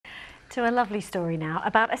To a lovely story now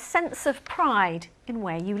about a sense of pride in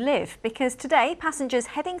where you live, because today passengers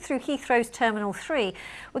heading through Heathrow's Terminal 3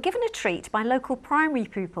 were given a treat by local primary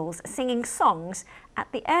pupils singing songs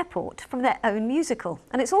at the airport from their own musical,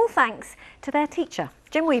 and it's all thanks to their teacher.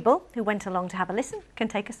 Jim Weeble, who went along to have a listen, can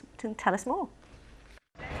tell us more.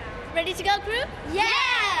 Ready to go, crew?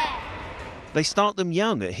 Yeah! They start them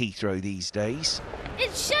young at Heathrow these days.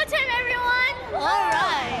 It's showtime, everyone! All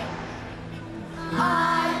right.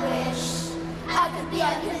 I wish I could be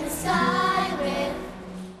up in the sky with.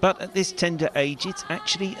 But at this tender age, it's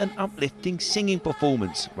actually an uplifting singing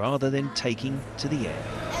performance rather than taking to the air.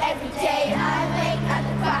 Every day I wake at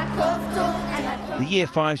the crack of dawn and I The Year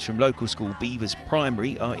 5s from local school Beavers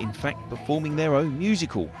Primary are in fact performing their own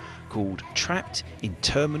musical called Trapped in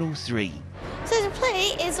Terminal 3. So the play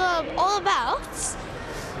is all about,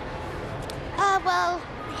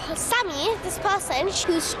 Sammy, this person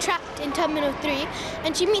who's trapped in Terminal 3,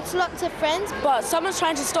 and she meets lots of friends. But someone's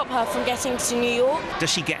trying to stop her from getting to New York. Does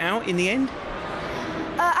she get out in the end?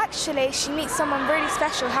 Actually, she meets someone really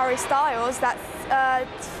special, Harry Styles, that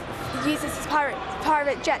uses his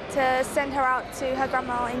private jet to send her out to her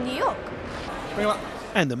grandma in New York.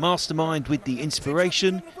 And the mastermind with the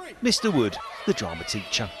inspiration, Mr. Wood, the drama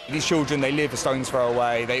teacher. These children, they live a stone's throw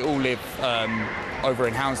away. They all live over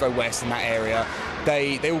in Hounslow West in that area.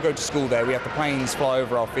 They all go to school there. We have the planes fly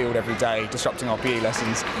over our field every day, disrupting our PE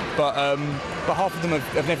lessons. But half of them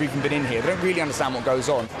have never even been in here. They don't really understand what goes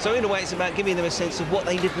on. So in a way, it's about giving them a sense of what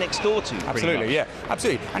they live next door to. Absolutely, yeah,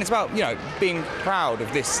 absolutely. And it's about, you know, being proud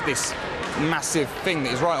of this massive thing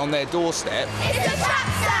that is right on their doorstep. it's a trap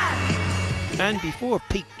stand. And before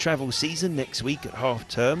a peak travel season next week at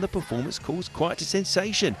half-term, the performance caused quite a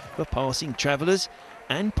sensation for passing travellers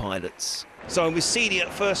and pilots. So with Senior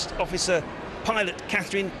First Officer Pilot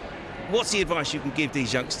Catherine, what's the advice you can give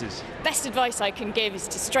these youngsters? Best advice I can give is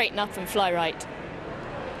to straighten up and fly right.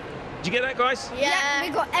 Did you get that, guys? Yeah, we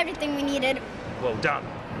got everything we needed. Well done.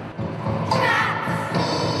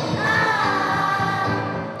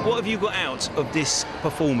 What have you got out of this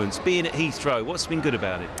performance, being at Heathrow? What's been good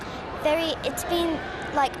about it? It's been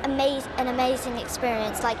like an amazing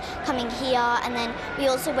experience, like coming here, and then we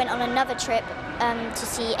also went on another trip to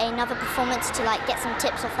see another performance to like get some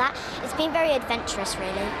tips off that. It's been very adventurous,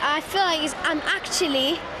 really. I feel like I'm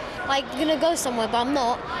actually like gonna go somewhere, but I'm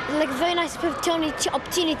not. It's like a very nice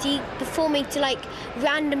opportunity performing to like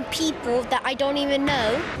random people that I don't even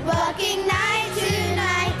know. Working night to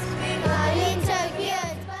night, flying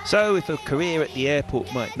Tokyo. So if a career at the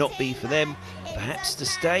airport might not be for them, perhaps the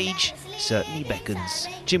stage certainly beckons.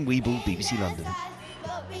 Jim Weeble, BBC London.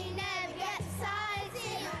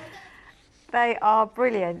 They are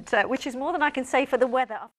brilliant, which is more than I can say for the weather.